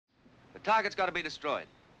target's got to be destroyed.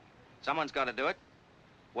 Someone's got to do it.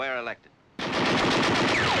 We're elected.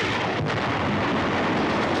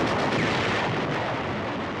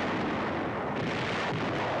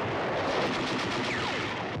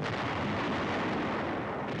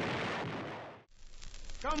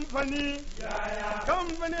 Company,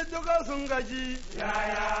 company duga sungaji,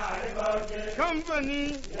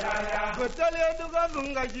 company, battalion duga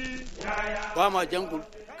sungaji. Burma jungle,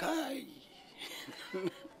 kai,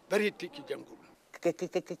 very thick jungle.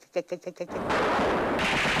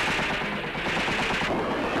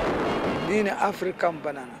 Ni ne African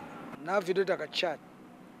banana, na fito daga Chad.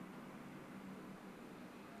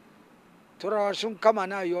 Turawa sun kama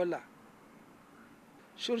na Yola.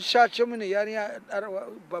 Sun sace mini yarinya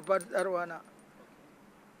babbar ɗarwana.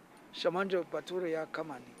 Shamanjo Bature ya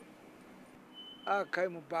kama ni. Aka kai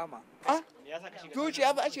mu Burma.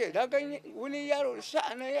 Zuciya ba ce, da gani wani yaro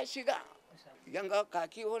sa'ana ya shiga. Yanga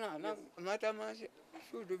kaki wani nan mata ma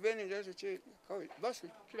su dube ne za su ce kawai ba su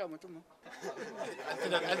kira mutum.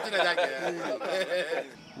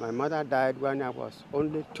 My mother died when I was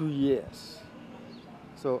only 2 years,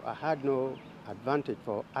 so I had no advantage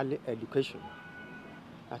for early education.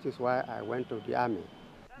 That is why I went to the army.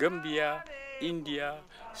 Gambia, India,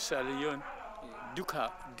 Sierra Leone, duka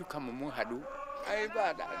mun hadu. Ai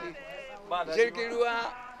ba daɗi. Jirgin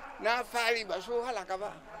ruwa na fari ba su halaka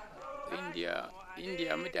ba. India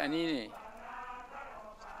mutane ne.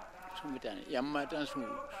 Su mutane, yan matan su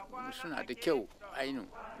suna da kyau ainu.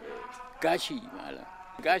 Gashi malam.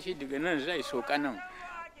 Gashi daga nan zai soka nan.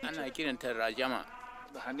 Ana kiranta Rajama.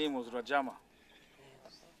 The her name was Rajama.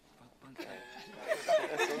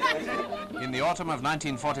 In the autumn of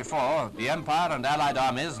 1944, the Empire and Allied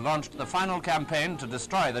armies launched the final campaign to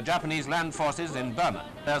destroy the Japanese land forces in Burma.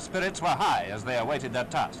 Their spirits were high as they awaited their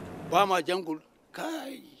task. Burma jungle,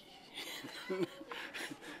 kai.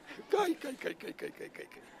 Kai.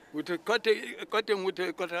 With a cutting with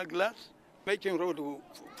a cutter glass, making road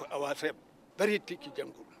for ourselves. Very thick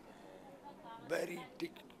jungle. Very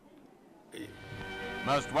thick.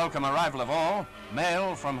 Most welcome arrival of all,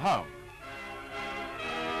 mail from home.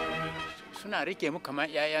 Suna rike mu kamar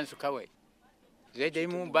 ‘ya'yansu kawai, zai dai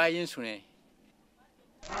mu bayinsu ne.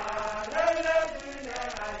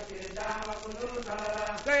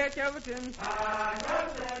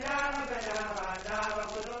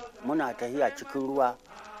 Muna tafiya cikin ruwa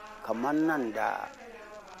kamar nan da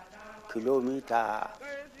kilomita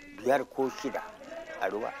 5 ko 6 a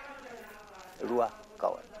ruwa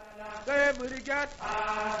kawai.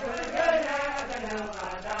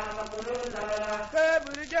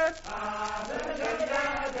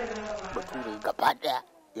 Bature gaba ɗaya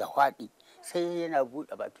ya faɗi sai yana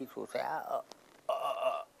buɗe baki sosai a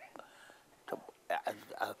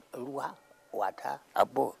ruwa wata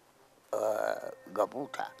abu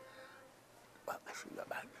gabuta ba shi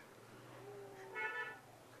gaba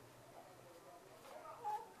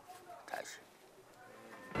tashi.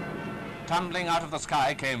 Tumbling out of the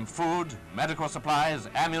sky came food, medical supplies,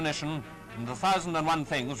 ammunition, and the 1,001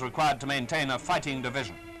 things required to maintain a fighting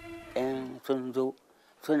division. And sun zo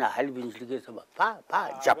suna halbin jirgin sama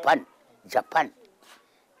Japan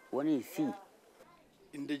wani see.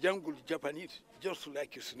 In the jungle, Japanese just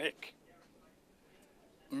like a snake.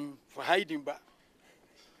 For hiding back.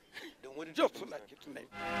 Just like a snake.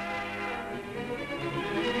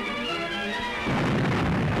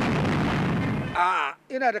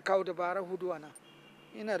 Ina da kawo dabara hudu ana.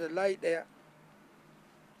 Ina da layi ɗaya.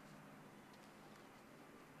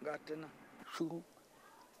 Ga ta nan. Shuru.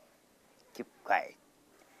 Keep quiet.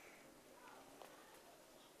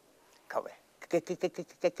 Kawai.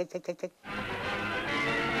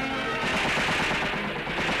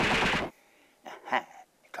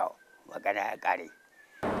 To, magana ya ƙare.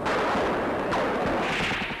 The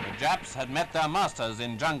Japs had met their masters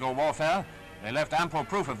in jungle warfare. They left ample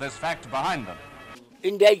proof of this fact behind them.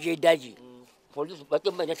 In daji, police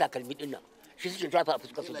bakin mai na takalmi din nan, shi suke shafa a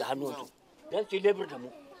fuskar su da hannunsu. Dan su lebur da mu.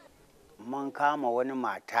 Mun kama wani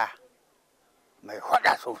mata mai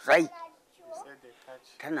hoda sosai.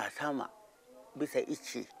 Tana sama bisa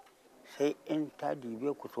ice sai in ta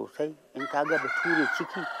dibe ku sosai, in ta ga bature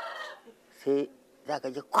ciki sai za ka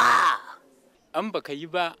ji kwa. An baka yi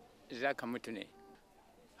ba za ka mutu ne.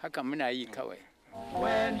 Haka muna yi kawai.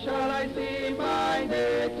 When shall I see my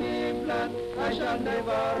native land? I shall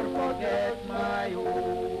never forget my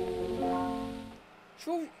home.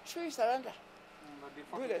 Su saranda.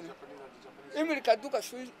 Amerika duka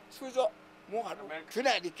su zo mu haɗu.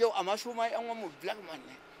 Suna da kyau amma su ma ‘yan wani black man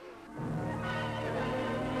ne.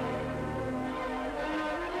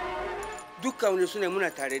 Dukkan wani suna muna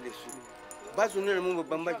tare da su. ba su nuna mun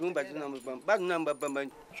babban mu ba su nuna mun ba su nuna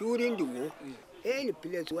babban. During the war, any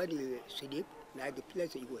place where they sleep, like the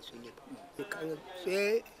place you was sleep, you can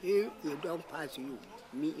say you don't pass you,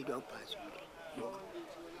 me you don't pass you.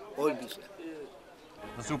 All this.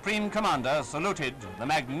 The Supreme Commander saluted the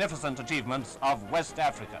magnificent achievements of West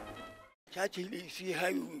Africa. Churchill see how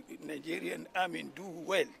Nigerian army do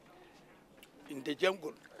well in the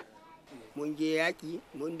jungle. Mun je yaki,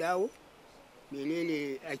 mun dawo,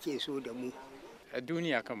 menene ake so da mu? A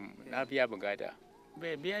duniya kam na biya bugata.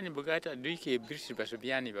 Bai biya ni bugata duk ke British ba su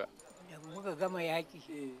biya ni ba. Da muka gama yaki,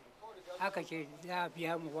 aka ce za a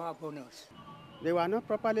biya mu wa bonus. They were not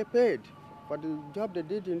properly paid for the job they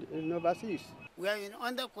did in overseas. We are in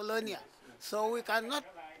under colonial, so we cannot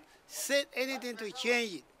say anything to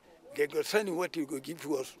change it. They got sending what you go give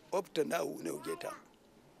to us up to now, we never get them.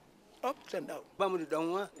 Up to now. Bamu da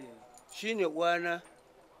danwa shine uwana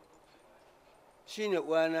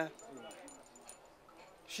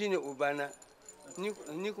shine ubana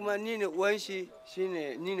ni kuma ni ne uwan shi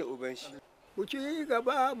shine ni ne uban shi. Mu ci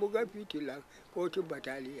gaba mu ga fitilan kotun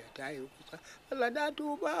bataliya ta yi kusa. Allah na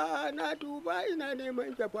tuba ina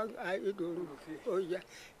neman jafan a idon oja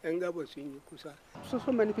yan gaba sun yi kusa.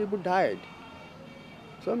 So many people died.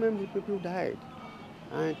 So many people died.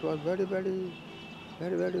 And it was very, very,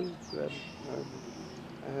 very, very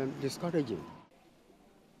discouraging.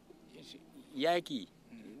 Yaki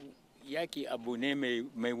abu ne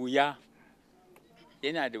mai wuya.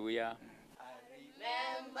 Yana da wuya.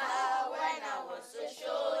 Remember when I was a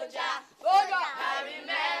soldier. I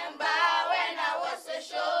remember when I was a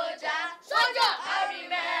soldier. I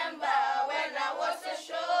remember when I was a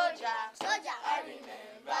soldier. I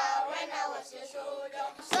remember when I was a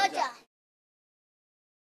soldier.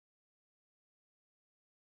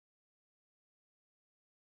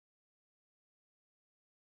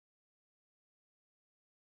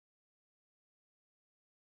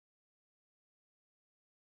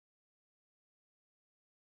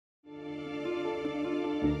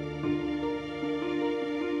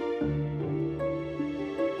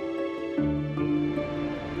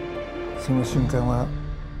その瞬間は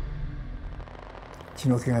血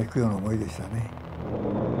の気が引くような思いでしたね。